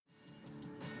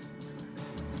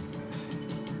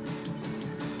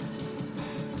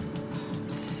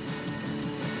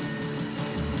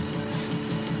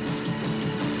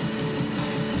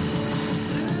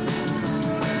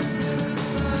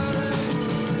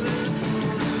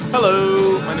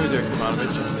Hello, my name is Eric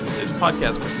Ivanovich, and this is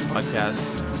Podcast versus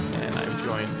Podcast, and I'm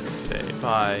joined today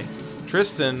by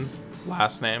Tristan,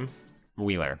 last name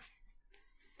Wheeler.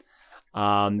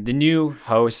 The new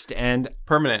host and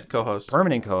permanent co-host.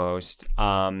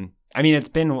 It's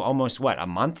been almost, a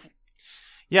month?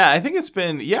 Yeah, I think it's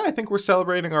been. Yeah, I think we're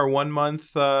celebrating our 1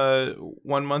 month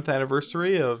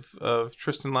anniversary of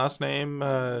Tristan, last name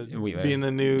being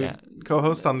the new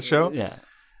co-host on the show. Yeah.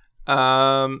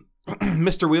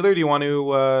 Mr. Wheeler, do you want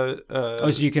to?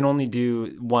 So you can only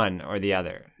do one or the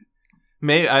other.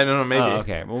 Maybe I don't know. Maybe. Oh,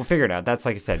 okay. Well, we'll figure it out. That's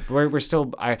like I said. We're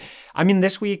still.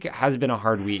 This week has been a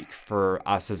hard week for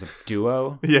us as a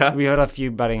duo. Yeah. We had a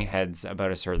few butting heads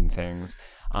about certain things.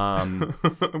 We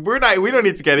don't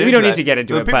need to get into. We don't need to get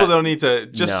into it. People don't need to.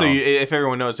 Just No. so if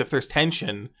everyone knows, if there's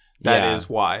tension, that is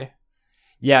why.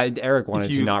 Yeah, Eric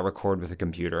wanted to not record with a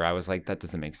computer. I was like, that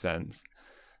doesn't make sense.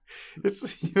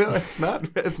 It's not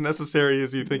as necessary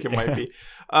as you think it might be.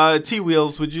 T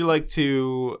Wheels, would you like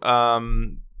to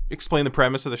explain the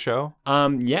premise of the show?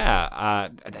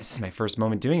 This is my first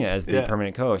moment doing it as the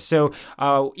permanent co-host. So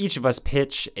each of us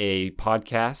pitch a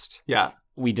podcast. Yeah.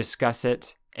 We discuss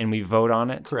it and we vote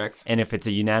on it. Correct. And if it's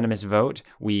a unanimous vote,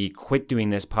 we quit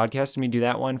doing this podcast and we do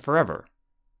that one forever.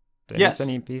 Did I miss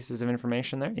any pieces of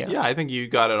information there? Yeah, I think you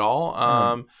got it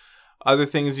all. Other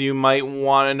things you might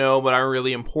want to know but are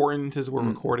really important is we're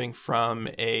recording from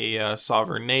a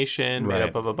sovereign nation made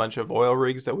up of a bunch of oil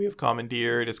rigs that we have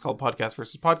commandeered. It's called Podcast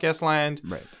versus Podcast Land.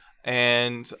 Right.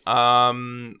 And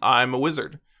I'm a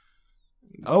wizard.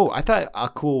 Oh, I thought a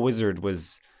cool wizard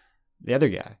was the other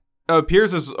guy.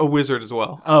 Piers is a wizard as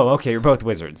well. Oh, okay. You're both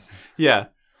wizards. Yeah.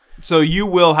 So you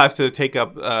will have to take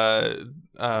up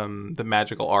the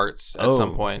magical arts at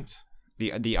some point.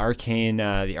 The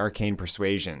arcane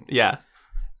persuasion. Yeah.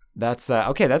 That's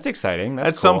okay. That's exciting. That's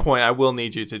At some point, I will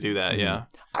need you to do that. Yeah.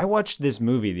 I watched this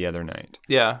movie the other night.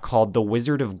 Yeah. Called The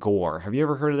Wizard of Gore. Have you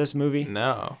ever heard of this movie?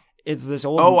 No. It's this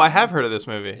old. Oh, I have heard of this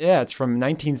movie. Yeah, it's from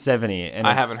 1970, and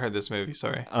I haven't heard this movie.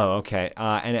 Sorry. Oh, okay.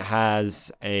 And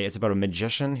it's about a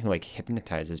magician who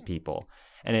hypnotizes people,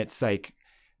 and it's like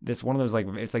this one of those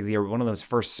one of those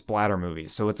first splatter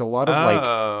movies. So it's a lot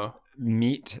of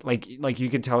meat, like you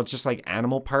can tell it's just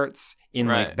animal parts in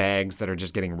bags that are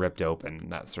just getting ripped open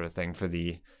and that sort of thing for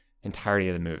the entirety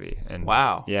of the movie. And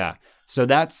wow. Yeah. So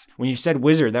that's when you said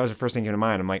wizard, that was the first thing that came to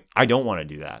mind. I'm like, I don't want to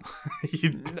do that.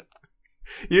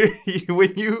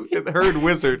 When you heard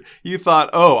wizard, you thought,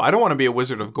 "Oh, I don't want to be a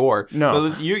wizard of gore." No,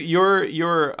 but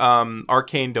your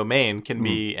arcane domain can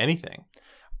be anything.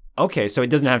 Okay, so it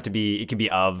doesn't have to be. It could be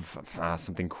of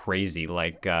something crazy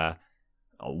like a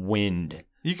wind.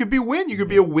 You could be wind. You could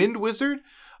be a wind wizard.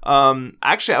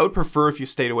 Actually, I would prefer if you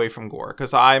stayed away from gore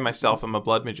because I myself am a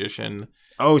blood magician.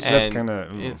 Oh, so that's kind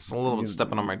of it's a little bit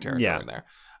stepping on my territory there.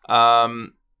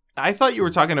 I thought you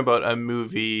were talking about a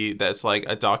movie that's like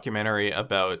a documentary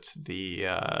about the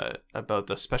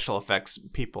special effects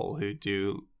people who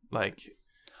do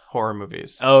horror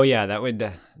movies. Oh yeah, that would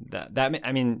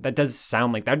that does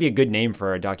sound like that'd be a good name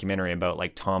for a documentary about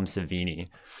Tom Savini.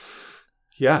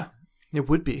 Yeah, it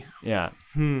would be. Yeah.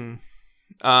 And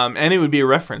it would be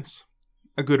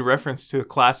a good reference to a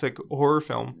classic horror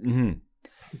film. Mm-hmm.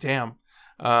 Damn.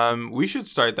 We should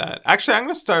start that. Actually, I'm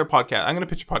going to start a podcast. I'm going to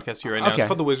pitch a podcast here right now. Okay. It's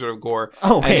called The Wizard of Gore.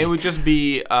 Oh, wait. And it would just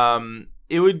be,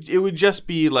 it would just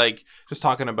be just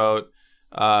talking about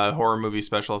horror movie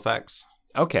special effects.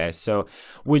 Okay, so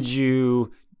would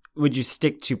you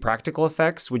stick to practical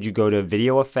effects? Would you go to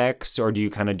video effects, or do you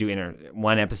kind of do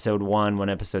one episode one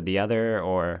episode the other,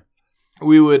 or?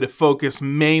 We would focus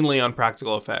mainly on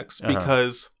practical effects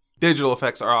because digital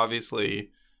effects are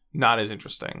obviously not as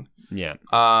interesting. Yeah.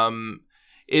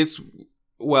 It's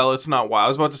not wild. I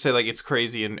was about to say it's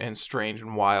crazy and strange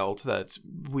and wild that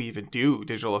we even do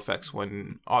digital effects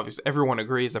when obviously everyone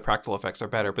agrees that practical effects are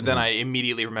better. But then I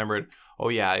immediately remembered, oh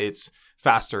yeah, it's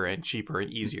faster and cheaper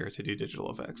and easier to do digital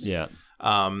effects. Yeah.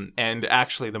 And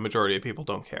actually the majority of people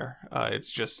don't care. It's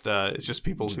just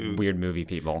people who weird movie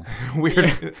people.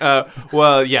 Weird.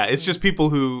 Well, yeah, it's just people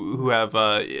who have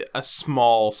a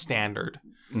small standard.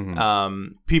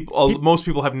 Mm-hmm. Most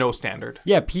people have no standard.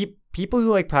 Yeah, people who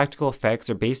like practical effects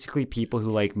are basically people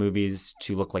who like movies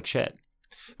to look like shit.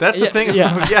 That's the thing.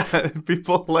 Yeah,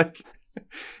 people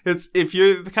it's if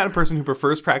you're the kind of person who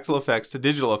prefers practical effects to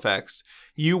digital effects,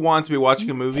 you want to be watching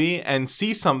a movie and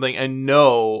see something and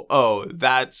know, oh,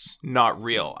 that's not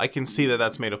real. I can see that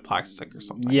that's made of plastic or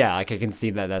something. Yeah, I can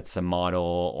see that that's a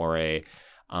model or a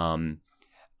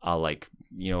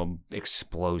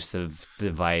explosive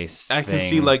device. I can thing.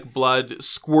 see like blood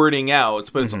squirting out,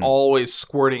 but it's always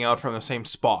squirting out from the same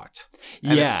spot.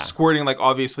 And it's squirting, like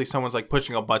obviously someone's like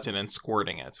pushing a button and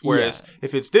squirting it. Whereas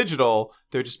if it's digital,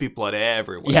 there'd just be blood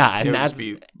everywhere. Yeah,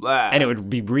 and it would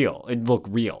be real. It'd look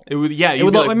real. It would, yeah. It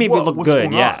would look. Like, it would look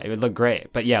good. Yeah, it would look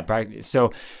great. But yeah,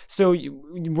 so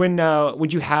when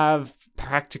would you have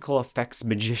practical effects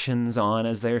magicians on,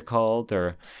 as they're called,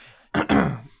 or?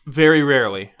 Very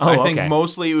rarely. Oh, I think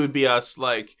mostly it would be us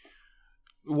like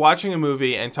watching a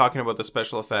movie and talking about the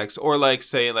special effects, or like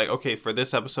say like, okay, for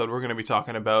this episode we're going to be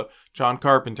talking about John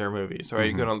Carpenter movies, or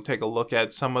you're going to take a look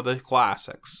at some of the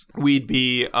classics. We'd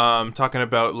be talking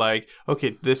about like,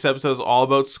 okay, this episode is all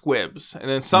about squibs, and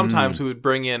then sometimes we would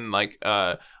bring in like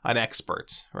an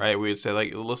expert, right? We would say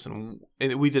like, listen,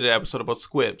 we did an episode about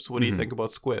squibs. What do you think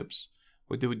about squibs?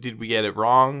 Did we get it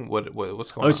wrong? What's going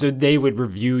on? Oh, so they would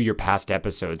review your past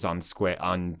episodes on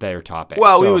their topic.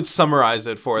 Well, we would summarize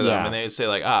it for them, and they would say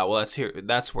like, well,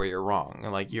 that's where you're wrong.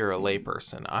 And like, you're a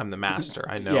layperson. I'm the master.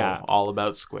 I know all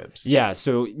about squibs. Yeah.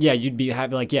 So you'd be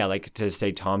having like to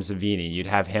say Tom Savini, you'd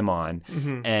have him on,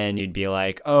 and you'd be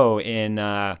like, oh, in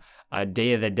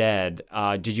Day of the Dead,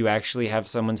 did you actually have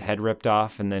someone's head ripped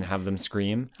off and then have them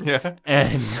scream? Yeah.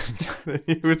 And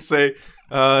he would say,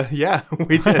 yeah,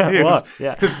 we did.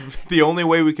 It's the only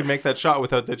way we can make that shot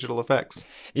without digital effects.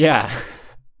 Yeah.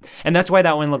 And that's why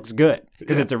that one looks good,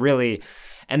 because it's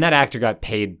and that actor got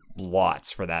paid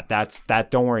lots for that.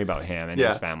 Don't worry about him and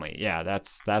his family. Yeah,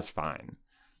 that's fine.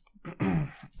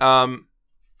 I'm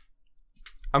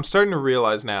starting to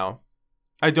realize now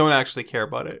I don't actually care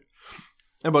about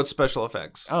special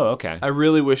effects. Oh, okay. I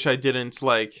really wish I didn't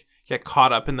like get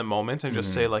caught up in the moment and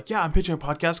just say like, yeah, I'm pitching a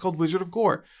podcast called Wizard of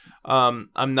Gore. I'm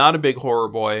not a big horror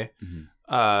boy.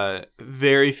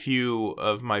 Very few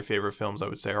of my favorite films, I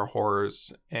would say, are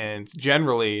horrors, and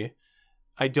generally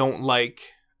I don't like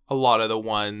a lot of the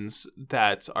ones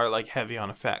that are like heavy on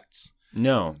effects.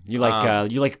 No, you like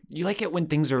you like it when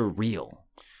things are real.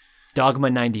 Dogma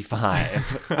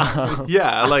 95.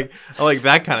 Yeah, I like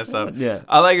that kind of stuff. Yeah,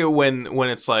 I like it when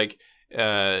it's like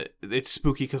it's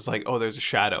spooky because like, oh, there's a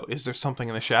shadow. Is there something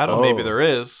in the shadow? Oh. Maybe there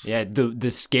is. Yeah,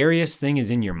 the scariest thing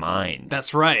is in your mind.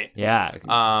 That's right. Yeah.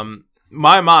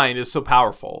 My mind is so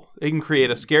powerful. It can create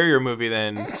a scarier movie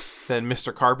than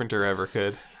Mr. Carpenter ever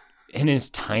could. In his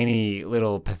tiny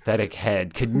little pathetic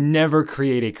head, could never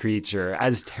create a creature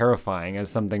as terrifying as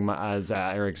something as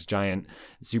Eric's giant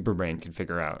super brain could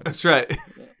figure out. That's right.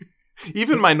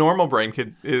 Even my normal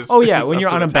brain is. Oh yeah, when you're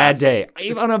on a bad day.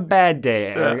 Even on a bad day,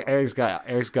 Eric's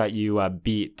got you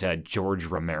beat George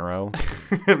Romero.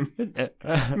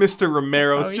 Mr.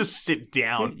 Romero, just sit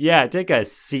down. Yeah, take a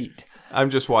seat. I'm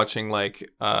just watching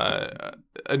like a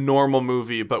normal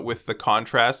movie, but with the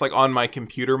contrast, like on my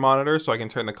computer monitor, so I can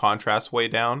turn the contrast way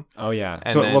down. Oh yeah,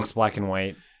 so it looks black and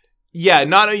white. Yeah,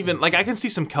 not even like I can see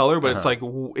some color, but it's like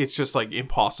it's just like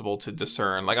impossible to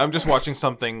discern. Like I'm just watching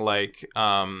something like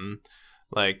 10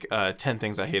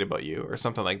 Things I Hate About You or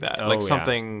something like that.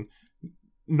 Something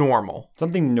normal,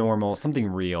 something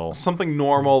real, something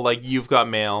normal. Like You've Got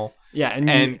Mail. Yeah,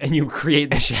 and you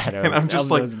create the shadows. And I'm just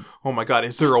like, oh my god,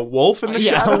 is there a wolf in the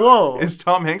shadow? Whoa. Is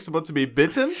Tom Hanks about to be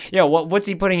bitten? Yeah, what's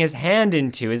he putting his hand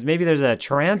into? Is maybe there's a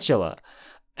tarantula,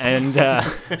 and I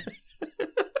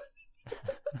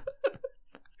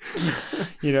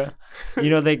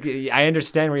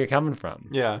understand where you're coming from.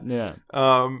 Yeah.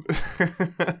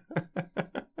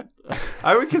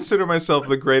 I would consider myself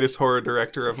the greatest horror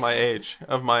director of my age,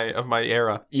 of my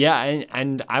era. Yeah,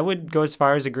 and I would go as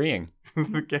far as agreeing.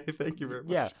 Okay, thank you very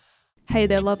much. Yeah. Hey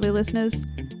there, lovely listeners.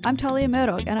 I'm Talia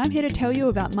Murdoch, and I'm here to tell you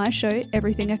about my show,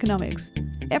 Everything Economics.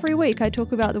 Every week, I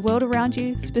talk about the world around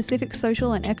you, specific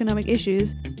social and economic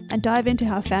issues, and dive into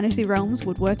how fantasy realms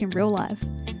would work in real life.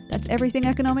 That's Everything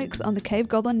Economics on the Cave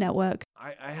Goblin Network.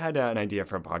 I had an idea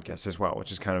for a podcast as well,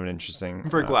 which is kind of an interesting... I'm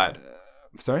very glad.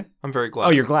 Sorry? I'm very glad.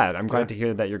 Oh, you're glad. I'm glad to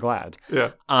hear that you're glad.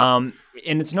 Yeah. And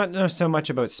it's not so much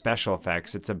about special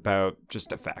effects. It's about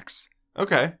just effects.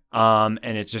 Okay. And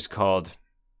it's just called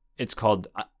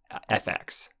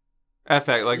FX.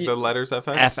 FX, like the letters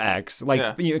FX? FX.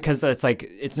 Like, because it's like,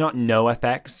 it's not no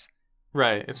effects.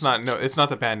 Right. It's not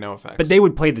the band No Effects. But they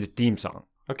would play the theme song.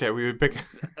 Okay, we would pick...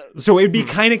 So it would be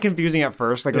kind of confusing at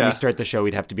first. Like when we start the show,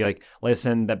 we'd have to be like,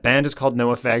 listen, the band is called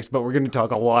No Effects, but we're going to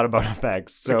talk a lot about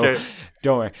effects. So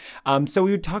don't worry. So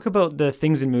we would talk about the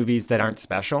things in movies that aren't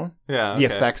special. Yeah. The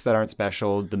effects that aren't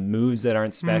special, the moves that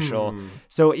aren't special.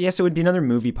 So yes, it would be another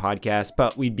movie podcast,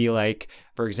 but we'd be like,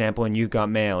 for example, in You've Got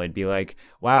Mail, it'd be like,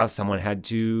 wow, someone had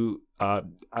to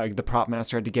the prop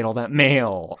master had to get all that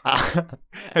mail.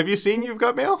 Have you seen You've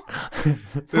Got Mail?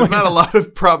 There's not a lot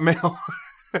of prop mail.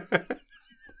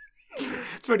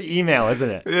 It's about email, isn't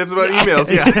it? It's about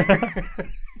emails, yeah.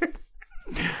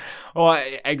 Well,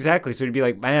 exactly. So it'd be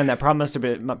like, man, that prop master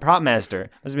must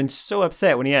have been so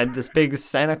upset when he had this big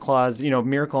Santa Claus,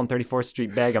 Miracle on 34th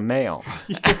Street bag of mail.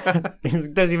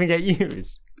 It doesn't even get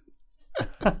used.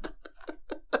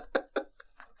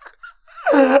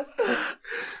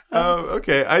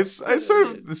 Okay, I sort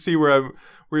of see where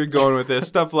you're going with this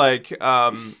stuff. Like,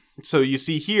 so you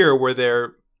see here where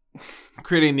they're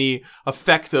creating the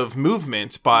effect of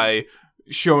movement by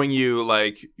showing you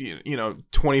like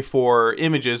 24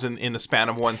 images in the span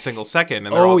of 1 single second.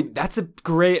 And that's a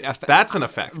great effect. That's an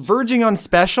effect. Verging on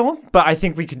special, but I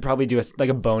think we could probably do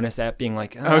a bonus app being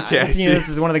like, okay, this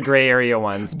is one of the gray area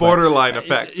ones. Borderline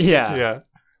effects. Yeah.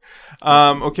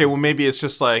 Okay, well maybe it's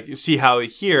just like you see how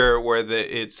here where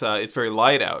it's very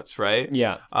light out, right?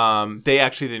 Yeah. They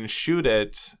actually didn't shoot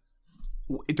it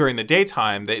during the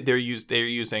daytime. They're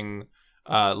using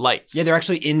lights. Yeah, they're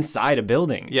actually inside a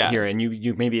building here, and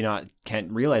you maybe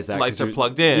can't realize that lights are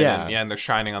plugged in. Yeah, and they're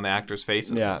shining on the actors'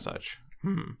 faces and such.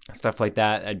 Stuff like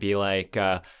that. I'd be like,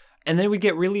 and then we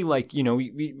get really like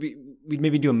we'd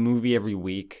maybe do a movie every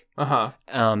week.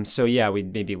 So yeah,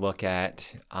 we'd maybe look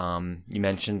at you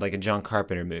mentioned like a John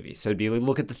Carpenter movie. So it'd be like,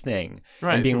 look at The Thing,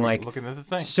 right? And being so like looking at The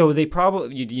Thing. So they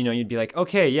probably you'd be like,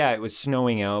 okay, yeah, it was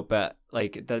snowing out, but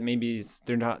like that maybe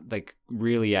they're not like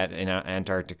really in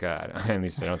Antarctica. At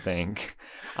least I don't think.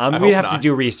 We'd have to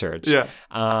do research. Yeah.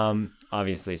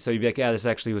 Obviously. So you'd be like, yeah, this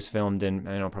actually was filmed in,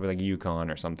 probably like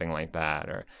Yukon or something like that.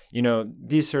 Or,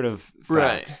 these sort of facts.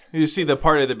 Right. You see the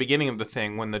part at the beginning of The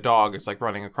Thing when the dog is like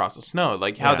running across the snow,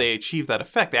 like how they achieved that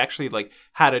effect. They actually like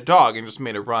had a dog and just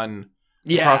made it run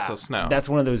across the snow. That's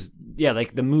one of those,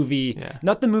 like the movie,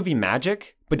 not the movie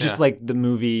Magic, but just like the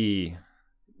movie,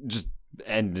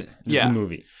 the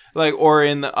movie. Like, or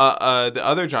in the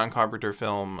other John Carpenter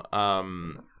film,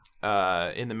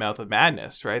 In the Mouth of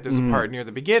Madness, right? There's a part near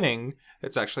the beginning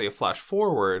that's actually a flash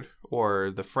forward or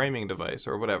the framing device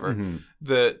or whatever.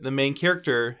 The main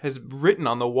character has written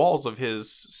on the walls of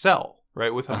his cell,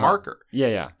 right, with a marker.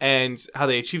 Yeah. And how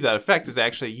they achieve that effect is they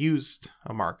actually used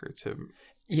a marker to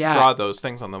draw those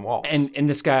things on the walls. And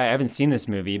this guy, I haven't seen this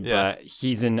movie, but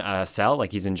he's in a cell,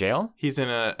 like he's in jail? He's in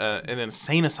an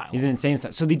insane asylum. He's in an insane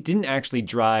asylum. So they didn't actually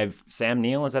drive Sam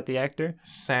Neill, is that the actor?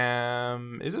 Is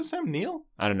it Sam Neill?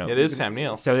 I don't know. It is Sam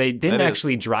Neill. So they didn't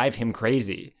actually drive him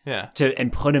crazy. Yeah.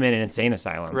 And put him in an insane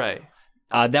asylum. Right.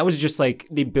 That was just like,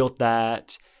 they built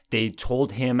that. They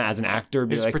told him as an actor,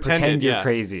 be like, pretend you're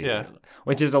crazy. Yeah.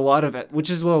 Which is what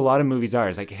a lot of movies are.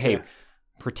 It's like, hey,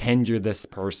 pretend you're this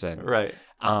person. Right.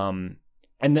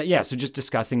 So just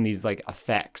discussing these like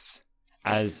effects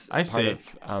as part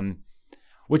of,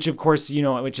 which of course,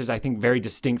 which is I think very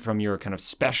distinct from your kind of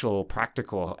special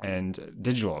practical and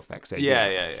digital effects.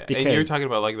 Yeah. Because and you're talking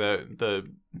about like the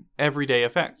everyday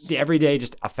effects. The everyday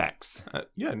just effects.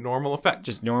 Normal effects.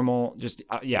 Just normal,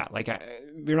 we're not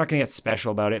going to get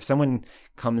special about it. If someone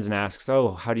comes and asks,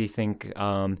 oh, how do you think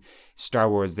Star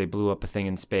Wars, they blew up a thing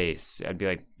in space? I'd be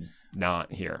like,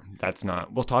 not here. That's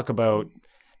not. We'll talk about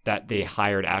that they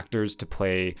hired actors to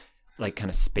play like kind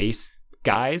of space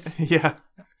guys. Yeah.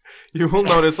 You will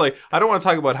notice, like, I don't want to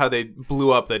talk about how they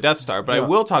blew up the Death Star, but I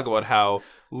will talk about how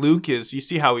Luke you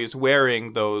see how he's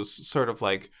wearing those sort of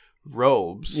like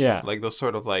robes. Yeah. Like those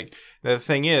sort of like, the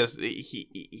thing is,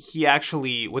 he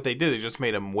actually, what they did, they just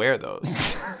made him wear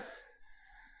those.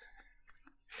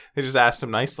 They just asked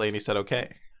him nicely and he said,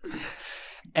 okay.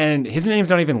 And his name's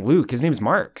not even Luke. His name's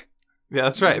Mark. Yeah,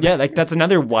 that's right. Yeah, like that's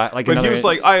another what. Like, but he was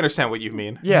like, I understand what you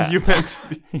mean. Yeah, you meant.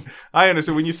 I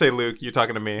understand when you say Luke, you're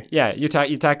talking to me. Yeah, you're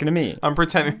talking to me. I'm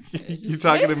pretending. You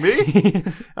talking to me?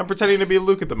 I'm pretending to be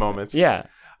Luke at the moment. Yeah.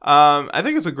 I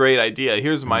think it's a great idea.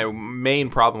 Here's my main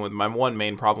problem with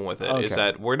it is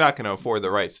that we're not going to afford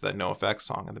the rights to that NoFX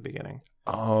song at the beginning.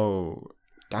 Oh,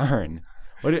 darn.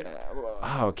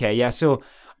 Okay, yeah. So.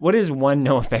 What is one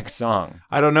NoFX song?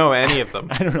 I don't know any of them.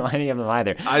 I don't know any of them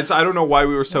either. I don't know why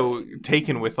we were so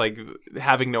taken with like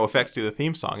having NoFX do the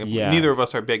theme song. Neither of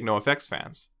us are big NoFX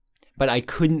fans. But I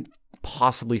couldn't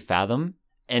possibly fathom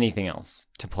anything else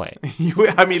to play.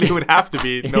 I mean, it would have to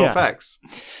be NoFX.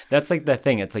 That's like the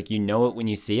thing. It's like you know it when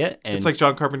you see it. And it's like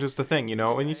John Carpenter's The Thing. You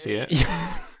know it when you see it.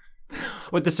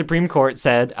 What the Supreme Court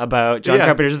said about John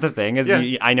Carpenter's The Thing is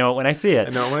I know it when I see it.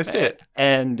 I know it when I see it.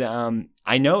 And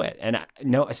I know it. And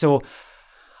so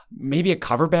maybe a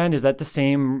cover band, is that the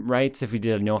same rights if we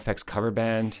did a NoFX cover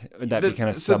band? Would that be kind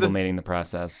of sublimating the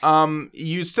process?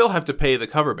 You still have to pay the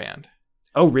cover band.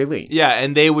 Oh, really? Yeah,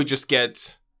 and they would just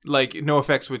get like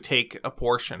NoFX would take a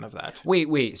portion of that.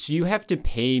 Wait. So you have to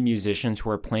pay musicians who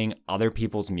are playing other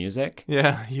people's music?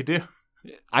 Yeah, you do.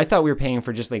 I thought we were paying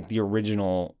for just like the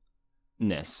originalness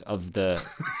of the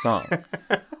song.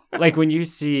 Like when you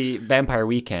see Vampire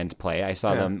Weekend play, I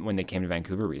saw them when they came to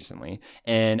Vancouver recently,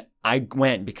 and I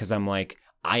went because I'm like,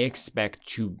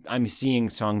 I'm seeing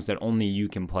songs that only you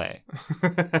can play.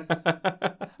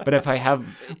 But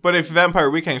if Vampire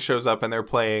Weekend shows up and they're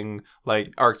playing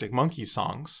like Arctic Monkeys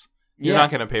songs, you're not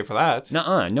going to pay for that.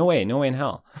 Nuh-uh, no way in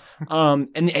hell.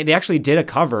 And they actually did a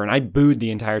cover, and I booed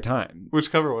the entire time.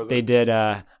 Which cover was it? They did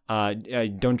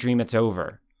Don't Dream It's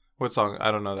Over. What song? I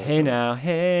don't know that. Hey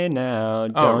now,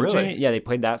 don't really? dream. Yeah, they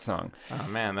played that song. Oh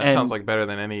man, that sounds like better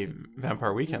than any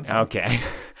Vampire Weekend song. Okay.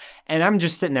 And I'm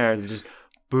just sitting there just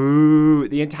boo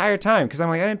the entire time because I'm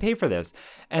like, I didn't pay for this.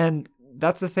 And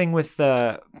that's the thing with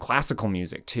classical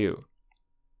music too,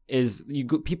 is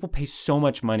people pay so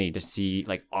much money to see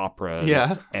like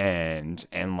operas and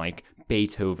like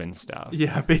Beethoven stuff.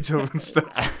 Yeah, Beethoven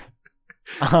stuff.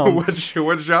 What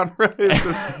genre is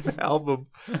this album?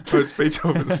 Oh, it's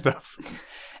Beethoven stuff.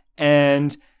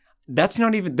 And that's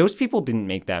not even, those people didn't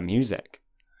make that music.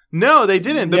 No, they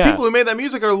didn't. The people who made that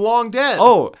music are long dead.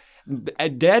 Oh,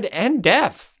 dead and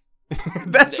deaf.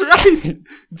 That's right.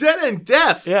 Dead and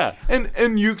deaf. Yeah.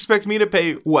 And you expect me to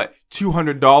pay what,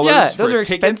 $200? Yeah, those for are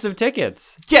expensive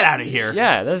tickets. Get out of here.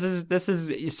 Yeah, this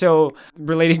is so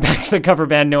relating back to the cover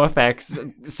band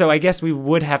NoFX. So I guess we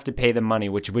would have to pay the money,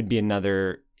 which would be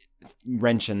another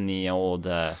wrench in the old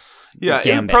yeah,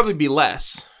 it'd probably be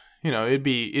less. You know, it'd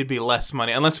be less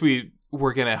money unless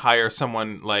we're going to hire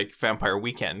someone like Vampire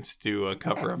Weekend to do a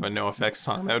cover of a NoFX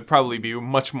song. That would probably be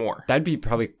much more. That'd be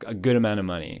probably a good amount of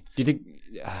money. Do you think,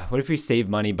 what if we save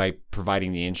money by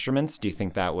providing the instruments? Do you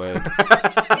think that would...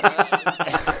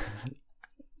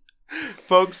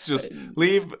 Folks, just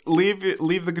leave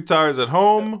the guitars at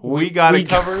home. We got it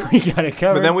covered. We got it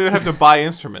covered. But then we would have to buy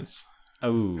instrements.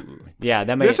 Oh, yeah.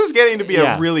 That might, this is getting to be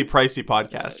a really pricey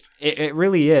podcast. It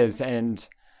really is. And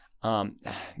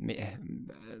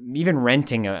even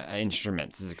renting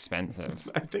instruments is expensive.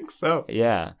 I think so.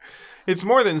 Yeah. It's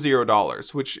more than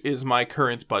 $0, which is my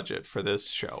current budget for this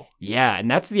show. Yeah, and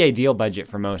that's the ideal budget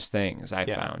for most things, I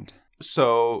found.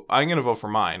 So I'm going to vote for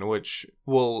mine, which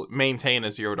will maintain a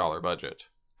 $0 budget.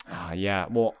 Yeah.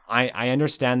 Well, I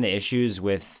understand the issues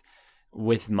with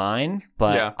mine,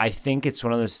 but I think it's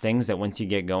one of those things that once you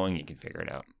get going, you can figure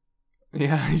it out.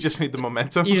 Yeah, you just need the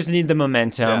momentum. You just need the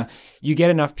momentum. Yeah. You get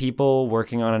enough people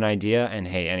working on an idea, and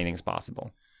hey, anything's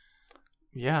possible.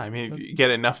 Yeah, I mean, if you get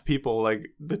enough people, like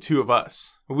the two of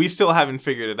us. We still haven't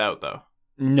figured it out, though.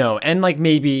 No, and like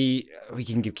maybe we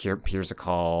can give Piers a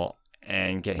call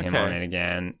and get him on it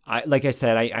again. Like I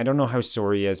said, I don't know how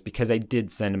sore he is because I did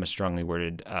send him a strongly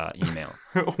worded email.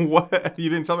 What? You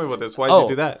didn't tell me about this. Why did you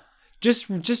do that? Just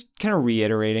kind of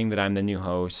reiterating that I'm the new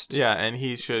host. Yeah, and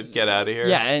he should get out of here.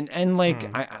 Yeah, and like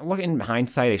I look in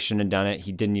hindsight, I shouldn't have done it.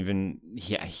 He didn't even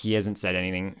he hasn't said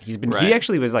anything. He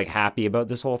actually was like happy about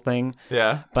this whole thing.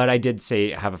 Yeah. But I did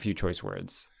have a few choice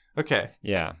words. Okay.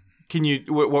 Yeah. Can you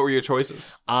what were your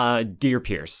choices? Dear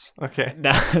Pierce. Okay.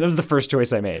 That was the first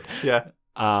choice I made. Yeah.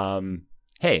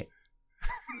 Hey.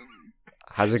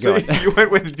 How's it going? So you went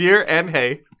with dear and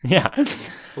hey. Yeah.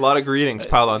 A lot of greetings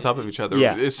piled on top of each other.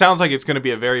 Yeah. It sounds like it's going to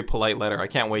be a very polite letter. I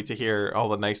can't wait to hear all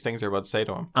the nice things they're about to say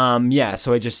to him. Yeah,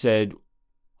 so I just said,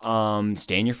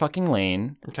 stay in your fucking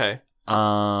lane. Okay. Took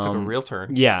a real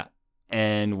turn. Yeah.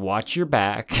 And watch your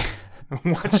back.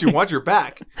 watch your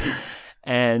back.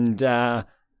 And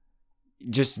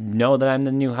just know that I'm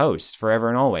the new host forever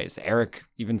and always. Eric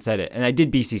even said it. And I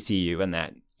did BCC you in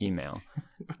that email.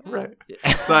 Right.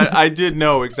 So I did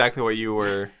know exactly what you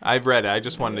were. I've read it. I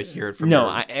just wanted to hear it from for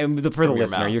the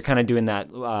listener. Mouth. You're kind of doing that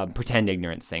pretend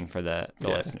ignorance thing for the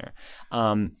listener.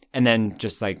 And then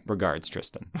just like regards,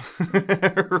 Tristan.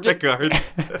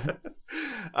 Regards.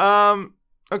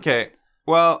 Okay.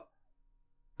 Well,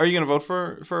 are you going to vote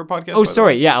for a podcast? Oh,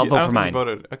 sorry. Yeah, I'll vote for mine. You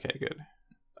voted. Okay, good.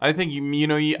 I think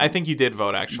I think you did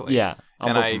vote actually. Yeah.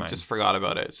 I just forgot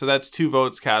about it. So that's 2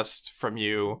 votes cast from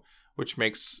you, which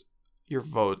makes your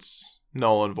votes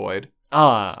null and void.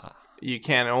 You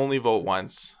can only vote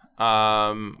once.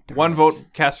 One vote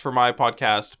cast for my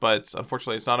podcast, but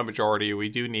unfortunately it's not a majority. We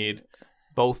do need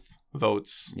both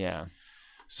votes. Yeah.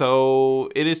 So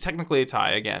it is technically a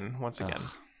tie again, once again.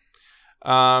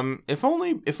 If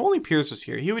only Piers was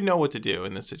here, he would know what to do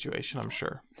in this situation, I'm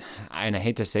sure. And I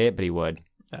hate to say it, but he would.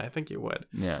 I think he would.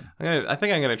 Yeah. I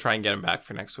think I'm going to try and get him back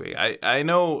for next week. I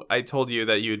know I told you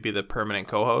that you would be the permanent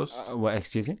co-host. What?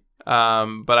 Excuse me?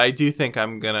 But I do think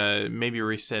I'm going to maybe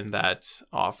rescind that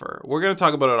offer. We're going to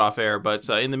talk about it off air, but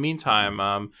in the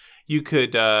meantime, you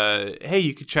could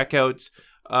check out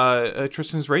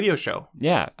Tristan's radio show.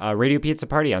 Yeah, Radio Pizza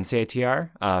Party on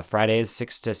CITR, Fridays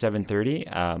 6 to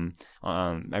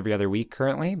 7:30, every other week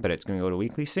currently, but it's going to go to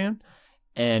weekly soon.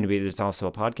 And there's also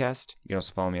a podcast. You can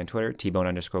also follow me on Twitter,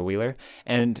 Tbone_Wheeler.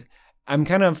 And I'm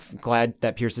kind of glad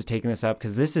that Pierce is taking this up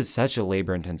because this is such a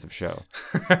labor-intensive show.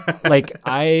 Like,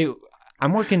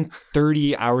 I'm working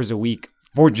 30 hours a week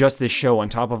for just this show on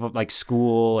top of like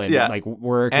school and like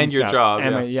work and your stuff. job.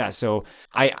 And so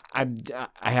I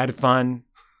had fun.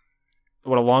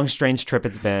 What a long, strange trip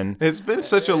it's been. It's been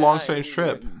such a long, strange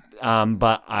trip.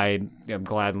 But I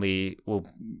gladly will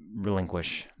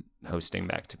relinquish hosting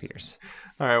back to Pierce.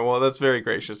 All right, well, that's very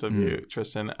gracious of you,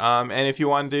 Tristan. And if you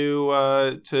want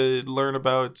to learn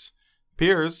about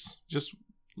Pierce, just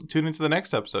tune into the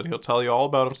next episode. He'll tell you all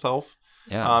about himself.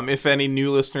 Yeah. If any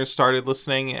new listeners started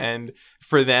listening, and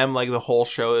for them, like, the whole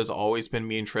show has always been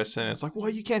me and Tristan, it's like,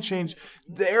 well, you can't change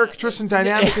the Eric Tristan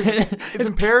dynamic. It's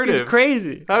imperative. It's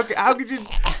crazy. How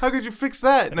could you fix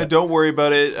that? No, don't worry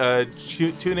about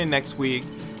it. Tune in next week.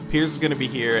 Piers is going to be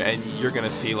here, and you're going to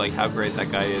see like how great that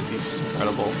guy is. He's just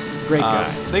incredible. Great guy.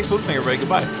 Thanks for listening, everybody.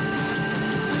 Goodbye.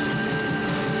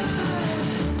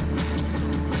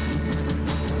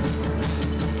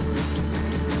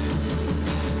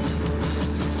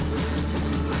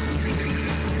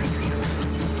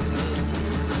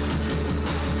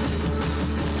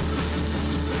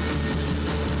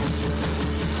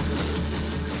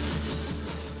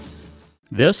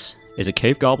 This is a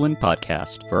Cave Goblin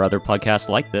podcast. For other podcasts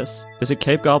like this, visit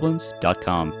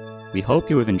cavegoblins.com. We hope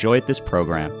you have enjoyed this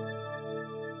program.